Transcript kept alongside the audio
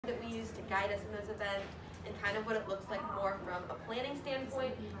to guide us in those events, and kind of what it looks like more from a planning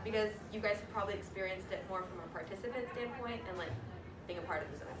standpoint, because you guys have probably experienced it more from a participant standpoint and like being a part of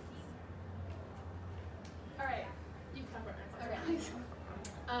those events. All right, you can talk about it. Okay.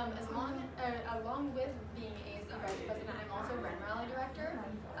 Along with being ASB Vice President, I'm also Run Rally Director.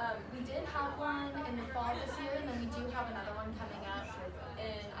 We did have one in the fall this year, and then we do have another one coming up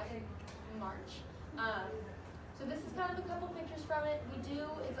in, I think, March. So this is kind of a couple pictures from it.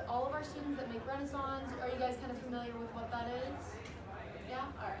 It's all of our students that make Renaissance. Are you guys kind of familiar with what that is? Yeah?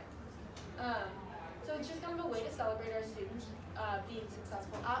 All right. So it's just kind of a way to celebrate our students being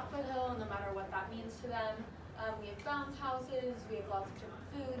successful at Foothill, no matter what that means to them. We have bounce houses, we have lots of different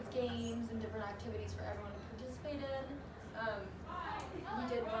foods, games, and different activities for everyone to participate in. We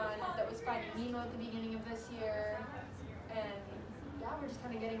did one that was Finding Nemo at the beginning of this year. And yeah, we're just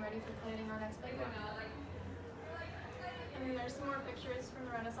kind of getting ready for planning our next big one. And then there's some more pictures from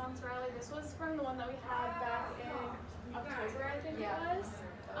the Renaissance Rally. This was from the one that we had back in October, I think it was.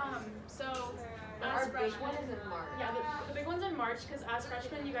 So our big one is in March. Yeah, the big one's in March, because as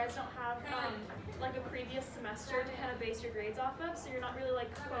freshmen, you guys don't have like a previous semester to kind of base your grades off of, so you're not really like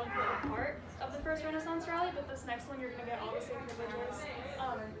quote unquote a part of the first Renaissance Rally, but this next one you're going to get all the same privileges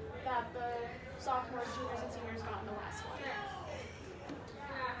that the sophomores, juniors, and seniors got in the last one.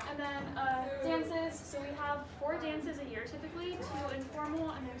 And then dances, so we have 4 dances a year typically, 2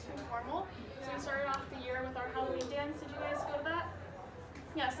 informal and then 2 formal. So we started off the year with our Halloween dance. Did you guys go to that?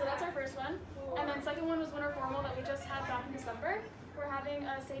 Yeah, so that's our first one. And then second one was winter formal that we just had back in December. We're having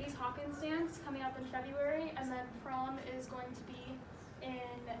a Sadie's Hawkins dance coming up in February, and then prom is going to be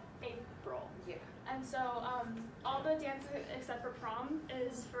in April. Yeah. And so all the dances except for prom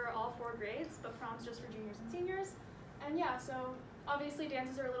is for all 4 grades, but prom's just for juniors and seniors. And yeah, so obviously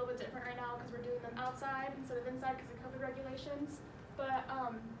dances are a little bit different right now because we're doing them outside instead of inside because of COVID regulations. But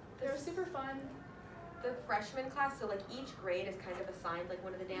they're super fun. The freshman class, so like each grade is kind of assigned like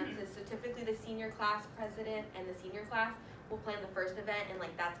one of the dances. So typically the senior class president and the senior class will plan the first event, and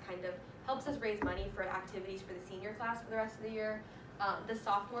like that's kind of helps us raise money for activities for the senior class for the rest of the year. The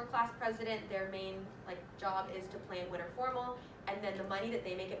sophomore class president, their main like job is to plan winter formal, and then the money that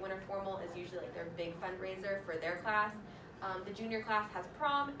they make at winter formal is usually like their big fundraiser for their class. The junior class has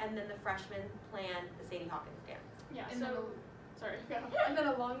prom, and then the freshmen plan the Sadie Hawkins dance. Yeah. And So sorry. And then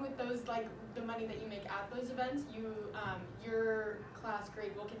along with those, like the money that you make at those events, your class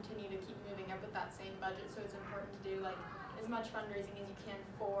grade will continue to keep moving up with that same budget. So it's important to do like as much fundraising as you can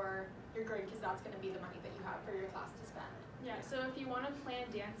for your grade, because that's going to be the money that you have for your class to spend. Yeah, so if you want to plan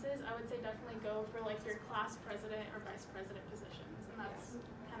dances, I would say definitely go for like your class president or vice president positions, and that's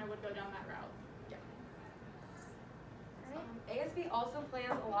kind of would go down that route. Yeah. ASB also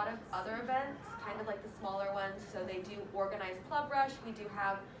plans a lot of other events, kind of like the smaller ones. So they do organize Club Rush. We do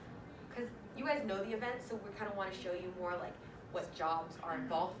have, because you guys know the events, so we kind of want to show you more like what jobs are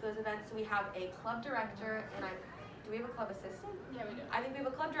involved with those events. So we have a club director, and do we have a club assistant? Yeah, we do. I think we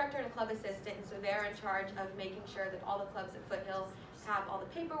have a club director and a club assistant, and so they're in charge of making sure that all the clubs at Foothill have all the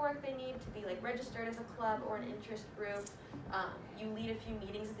paperwork they need to be like registered as a club or an interest group. You lead a few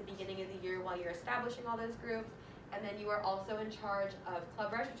meetings at the beginning of the year while you're establishing all those groups, and then you are also in charge of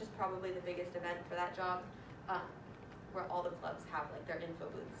Club Rush, which is probably the biggest event for that job, where all the clubs have like their info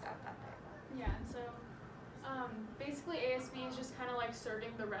booths at that day. Yeah, and so basically ASB is just kind of like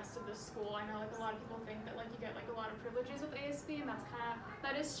serving the rest of the school. I know like a lot of people think that like you get like a lot of privileges with ASB, and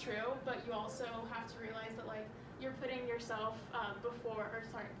that is true, but you also have to realize that like you're putting yourself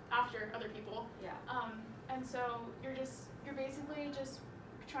after other people. Yeah. And so you're basically just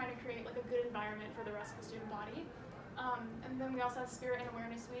trying to create like a good environment for the rest of the student body. And then we also have Spirit and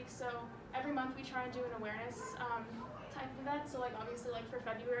Awareness Week. So every month we try and do an awareness type of event. So like obviously like for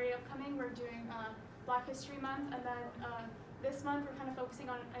February upcoming, we're doing Black History Month, and then this month we're kind of focusing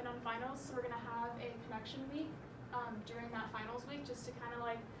on finals. So we're gonna have a connection week during that finals week, just to kind of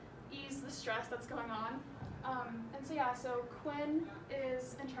like ease the stress that's going on. And so yeah, so Quinn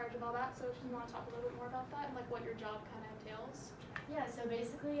is in charge of all that. So if you want to talk a little bit more about that and like what your job kind of entails. Yeah, so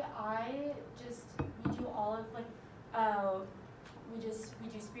basically we do all of like, we do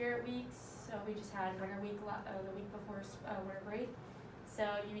Spirit Weeks, so we just had Winter Week the week before winter break. So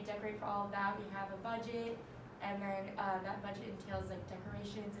you decorate for all of that. We have a budget, and then that budget entails like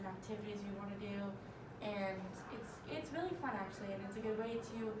decorations and activities we want to do, and it's really fun actually, and it's a good way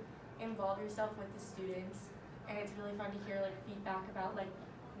to involve yourself with the students, and it's really fun to hear like feedback about like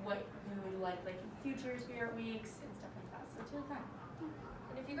what we would like in future Spirit Weeks and stuff like that. So it's really fun.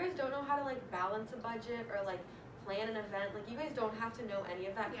 And if you guys don't know how to like balance a budget or like plan an event, like you guys don't have to know any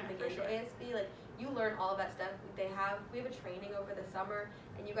of that coming into ASB. Like you learn all of that stuff. We have a training over the summer,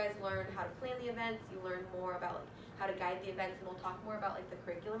 and you guys learn how to plan the events. You learn more about like how to guide the events, and we'll talk more about like the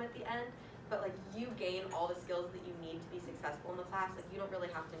curriculum at the end. But like you gain all the skills that you need to be successful in the class. Like you don't really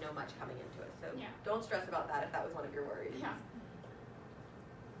have to know much coming into it. So don't stress about that if that was one of your worries. Yeah.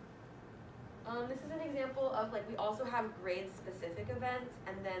 This is an example of like we also have grade specific events,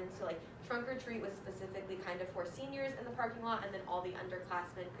 and then so like trunk or treat was specifically kind of for seniors in the parking lot, and then all the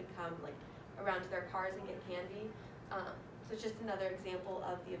underclassmen could come like around to their cars and get candy. So it's just another example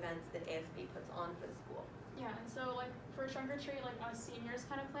of the events that ASB puts on for the school. Yeah, and so like for trunk or treat, like us seniors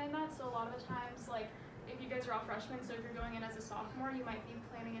kind of plan that. So a lot of the times, like if you guys are all freshmen, so if you're going in as a sophomore, you might be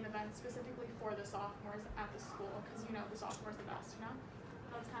planning an event specifically for the sophomores at the school, because you know the sophomores the best, you know.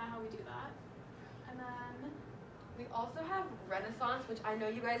 That's kind of how we do that. And then we also have Renaissance, which I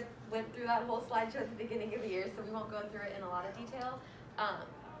know you guys went through that whole slideshow at the beginning of the year, so we won't go through it in a lot of detail.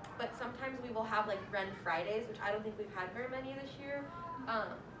 But sometimes we will have like Ren Fridays, which I don't think we've had very many this year.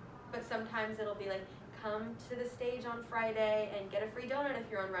 But sometimes it'll be like, come to the stage on Friday and get a free donut if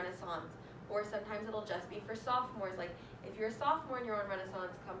you're on Renaissance. Or sometimes it'll just be for sophomores, like if you're a sophomore and you're on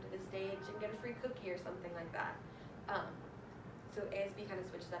Renaissance, come to the stage and get a free cookie or something like that. So ASB kind of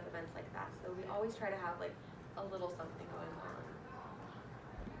switches up events like that. So we always try to have like a little something going on.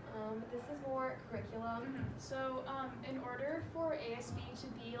 This is more curriculum. So in order for ASB to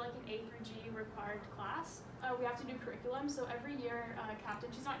be like an A through G required class, we have to do curriculum. So every year, Captain,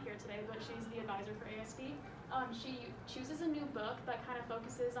 she's not here today, but she's the advisor for ASB. She chooses a new book that kind of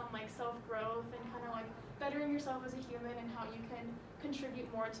focuses on like self-growth and kind of like bettering yourself as a human and how you can contribute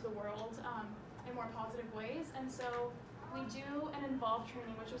more to the world in more positive ways. And so we do an involved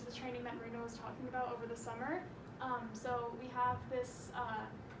training, which was the training that Marina was talking about over the summer. So we have this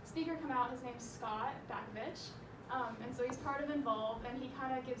speaker come out, his name's Scott Bakovich, and so he's part of Involve, and he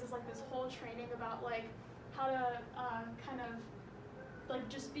kind of gives us like this whole training about like how to kind of like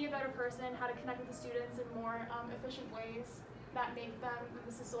just be a better person, how to connect with the students in more efficient ways that make them,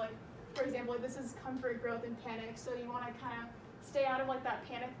 this is like, for example, like this is comfort, growth, and panic, so you want to kind of stay out of like that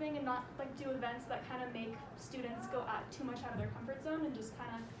panic thing and not like do events that kind of make students go too much out of their comfort zone, and just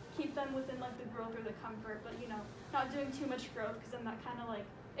kind of keep them within like the growth or the comfort, but you know, not doing too much growth, because then that kind of like,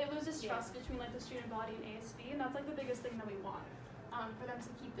 it loses trust between like the student body and ASB, and that's like the biggest thing that we want, for them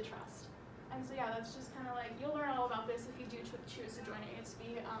to keep the trust. And so yeah, that's just kind of like, you'll learn all about this if you do choose to join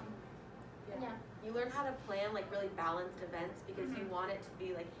ASB. You learn how to plan like really balanced events, because you want it to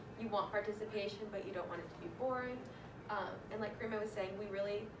be like, you want participation, but you don't want it to be boring. And like Karima was saying,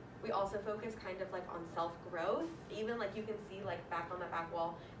 we also focus kind of like on self-growth. Even like you can see like back on the back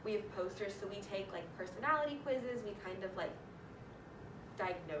wall, we have posters, so we take like personality quizzes, we kind of like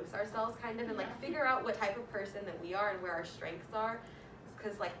diagnose ourselves kind of and like figure out what type of person that we are and where our strengths are.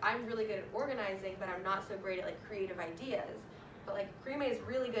 Because like I'm really good at organizing, but I'm not so great at like creative ideas. But like Karima is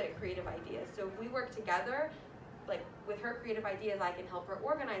really good at creative ideas. So if we work together, like with her creative ideas, I can help her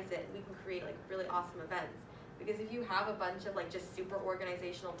organize it, and we can create like really awesome events. Because if you have a bunch of like just super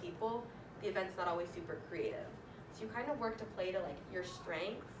organizational people, the event's not always super creative. So you kind of work to play to like your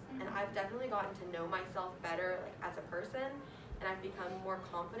strengths, and I've definitely gotten to know myself better like as a person, and I've become more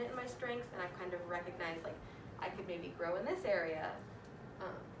confident in my strengths, and I've kind of recognized like I could maybe grow in this area.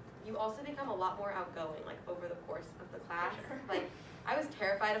 You also become a lot more outgoing like over the course of the class. Like I was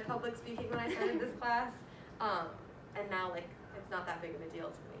terrified of public speaking when I started this class, and now like it's not that big of a deal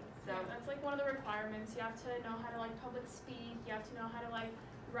to me. So yeah, that's like one of the requirements. You have to know how to like public speak. You have to know how to like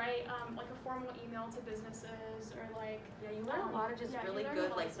write like a formal email to businesses, or like you learn a lot of just really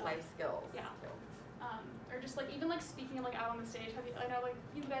good like life skills. Yeah. Or just like even like speaking like out on the stage. I know like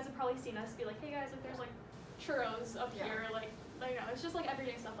you guys have probably seen us be like, hey guys, like there's like churros up here, like you know, it's just like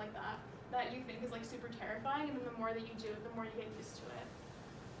everyday stuff like that you think is like super terrifying, and then the more that you do it, the more you get used to it.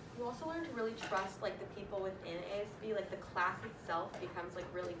 You also learn to really trust like the people within ASB. Like the class itself becomes like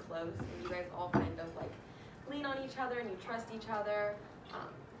really close, and you guys all kind of like lean on each other and you trust each other.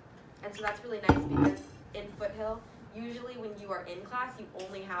 And so that's really nice, because in Foothill, usually when you are in class, you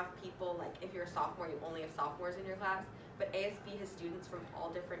only have people like, if you're a sophomore, you only have sophomores in your class. But ASB has students from all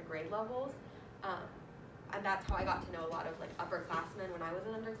different grade levels. And that's how I got to know a lot of like upperclassmen when I was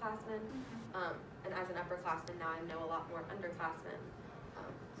an underclassman. And as an upperclassman now, I know a lot more underclassmen.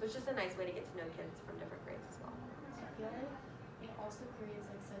 So it's just a nice way to get to know kids from different grades as well. I feel like it also creates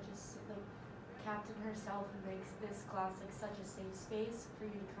like such a like Captain herself makes this class like such a safe space for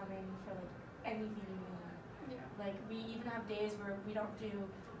you to come in for like anything you need. Yeah. Like we even have days where we don't do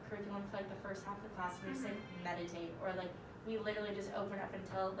curriculum for like the first half of the class. We just like meditate, or like we literally just open up and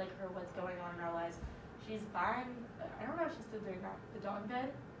tell like her what's going on in our lives. She's buying, I don't know if she's still doing that, the dog bed.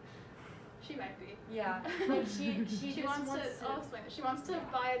 She might be. Yeah, like she just wants to. to. I'll explain it. She wants to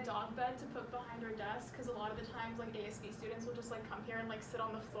buy a dog bed to put behind her desk because a lot of the times like ASB students will just like come here and like sit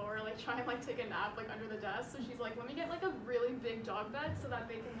on the floor, like try and like take a nap like under the desk. So she's like, let me get like a really big dog bed so that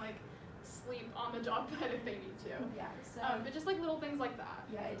they can like sleep on the dog bed if they need to. Yeah. So. But just like little things like that.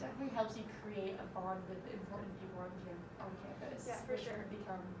 Yeah, it definitely helps you create a bond with important people on campus. Yeah, for which sure. can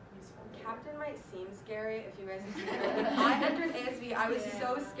become useful. later. Captain might seem scary if you guys have seen her. When I entered ASB, I was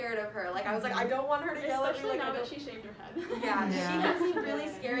so scared of her. Like I was like, I don't want her to yell at me. Especially Like, now I that don't. she shaved her head. Yeah, Yeah. she can seem really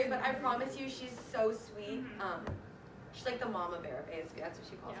scary, but I promise you, she's so sweet. She's like the mama bear of ASB. That's what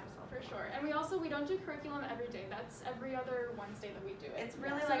she calls Yeah, herself. for sure. And we don't do curriculum every day. That's every other Wednesday that we do it. It's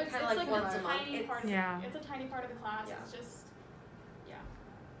really So like it's kind of like a once a month. tiny It's, part of Yeah. It's a tiny part of the class. Yeah. It's just, yeah.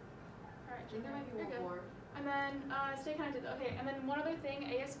 All right. I think there might be You're one good. more. And then stay connected. Okay. And then one other thing,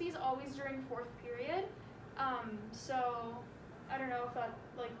 ASB is always during fourth period. So I don't know if that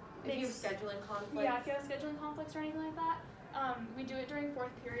like If you have makes scheduling conflicts. yeah, if you have scheduling conflicts or anything like that. We do it during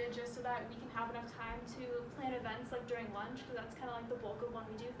fourth period just so that we can have enough time to plan events like during lunch because that's kind of like the bulk of when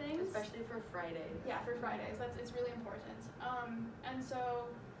we do things. Especially for Fridays. Yeah, for Fridays. It's really important. And so,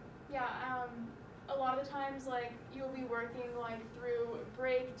 yeah, a lot of the times like you'll be working like through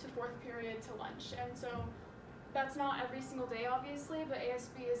break to fourth period to lunch, and so that's not every single day, obviously. But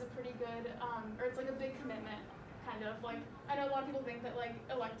ASB is a pretty good, or it's like a big commitment. Kind of like I know a lot of people think that like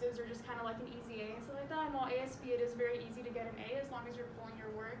electives are just kind of like an easy A and stuff like that. And while ASB it is very easy to get an A as long as you're pulling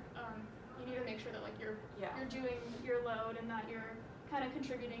your work. You need to make sure that like you're doing your load and that you're kind of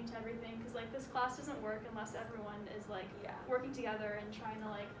contributing to everything because like this class doesn't work unless everyone is like working together and trying to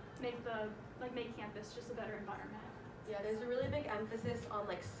like make campus just a better environment. Yeah, there's a really big emphasis on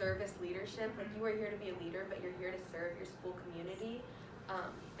like service leadership. Like you are here to be a leader, but you're here to serve your school community.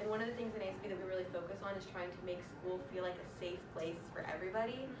 And one of the things in ASB that we really focus on is trying to make school feel like a safe place for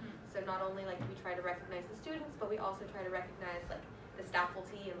everybody. So not only like we try to recognize the students, but we also try to recognize like the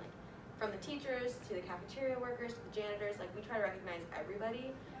faculty and like from the teachers to the cafeteria workers to the janitors. Like we try to recognize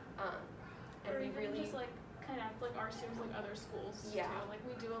everybody. And or we even really just like connect like our students like other schools too. Like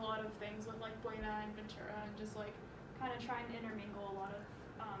we do a lot of things with like Buena and Ventura and just like kind of try and intermingle a lot of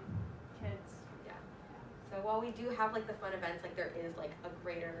kids. So while we do have like the fun events, like there is like a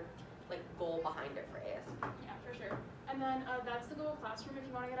greater like goal behind it for ASB. Yeah, for sure. And then that's the Google Classroom if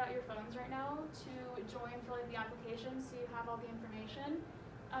you want to get out your phones right now to join for like the application so you have all the information.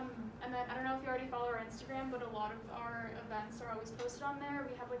 And then I don't know if you already follow our Instagram, but a lot of our events are always posted on there.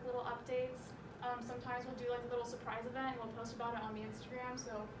 We have like little updates. Sometimes we'll do like a little surprise event and we'll post about it on the Instagram,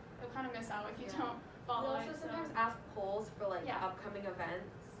 so you'll kind of miss out if you don't follow We it. also sometimes ask polls for like Yeah. upcoming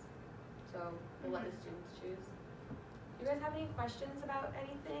events. So we'll let the students choose. Do you guys have any questions about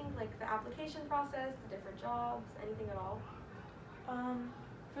anything? Like the application process, the different jobs, anything at all?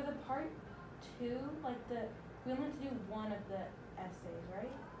 For the part 2, like we only have to do one of the essays,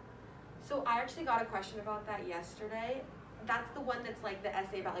 right? So I actually got a question about that yesterday. That's the one that's like the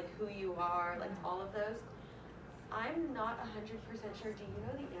essay about like who you are, like all of those. I'm not 100% sure. Do you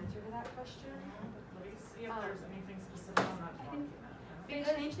know the answer to that question? Let me see if there's anything specific on that document. They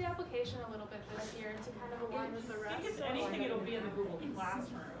changed the application a little bit this year to kind of align with the I rest. think if anything, it'll be in the Google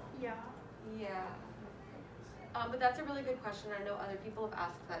Classroom. Yeah. Yeah. But that's a really good question. I know other people have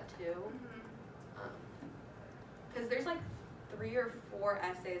asked that too. Because there's like 3 or 4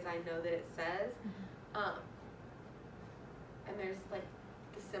 essays I know that it says. And there's like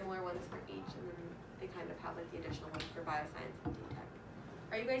the similar ones for each, and then they kind of have like the additional ones for bioscience and D-Tech.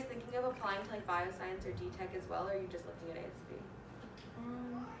 Are you guys thinking of applying to like bioscience or D-Tech as well, or are you just looking at ASB?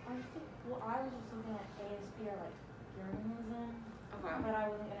 I was just looking at ASB or like journalism, Okay. but I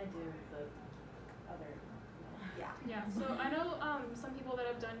wasn't gonna do the other. Yeah. Yeah, so I know some people that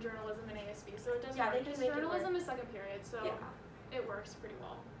have done journalism in ASB, so it does Yeah, work. they can Because make it journalism is second period, so Yeah. it works pretty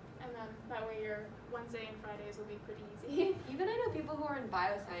well. And then that way your Wednesday and Fridays will be pretty easy. Even I know people who are in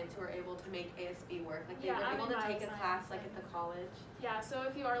bioscience who are able to make ASB work. Like they Yeah, were I'm able in to take a bioscience, class like at the college. Yeah, so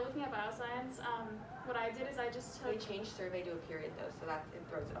if you are looking at bioscience, what I did is I just They took, changed survey to a period though, so that it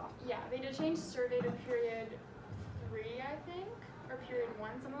throws it off. yeah, they did change survey to period 3, I think, or period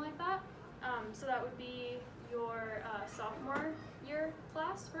 1, something like that. So that would be your sophomore year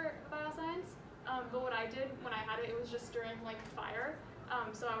class for bioscience. But what I did when I had it, it was just during like fire.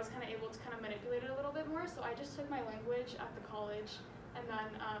 So I was kind of able to kind of manipulate it a little bit more. So I just took my language at the college and then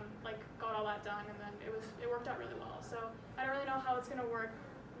like got all that done, and then it worked out really well. So I don't really know how it's gonna work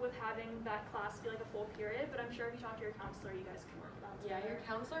with having that class be like a full period, but I'm sure if you talk to your counselor, you guys can work it out Yeah, together. your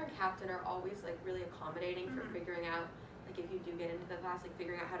counselor and captain are always like really accommodating for Mhm. figuring out like if you do get into the class, like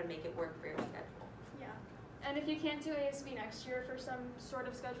figuring out how to make it work for your schedule. Yeah. And if you can't do ASB next year for some sort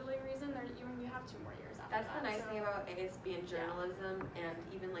of scheduling reason, you have 2 more years after That's that. the nice so. thing about ASB and journalism and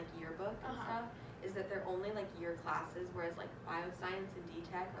even like yearbook and stuff, is that they're only like year classes, whereas like bioscience and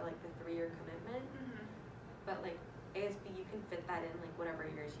DTech are like the 3-year commitment. But like ASB, you can fit that in like whatever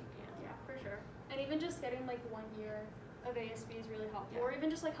years you can. Yeah, for sure. And even just getting like 1 year of ASB is really helpful. Yeah. Or even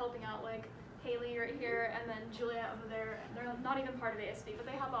just like helping out like Haley right here and then Juliet over there. And they're not even part of ASB, but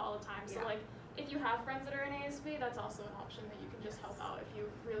they help out all the time. So Yeah. like if you have friends that are in ASB, that's also an option that you can just help out if you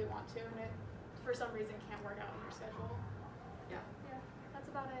really want to and it for some reason can't work out in your schedule. Yeah. Yeah, that's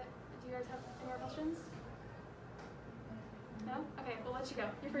about it. Do you guys have any more questions? No? Okay, we'll let you go.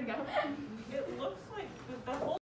 You're free to go. It looks like the whole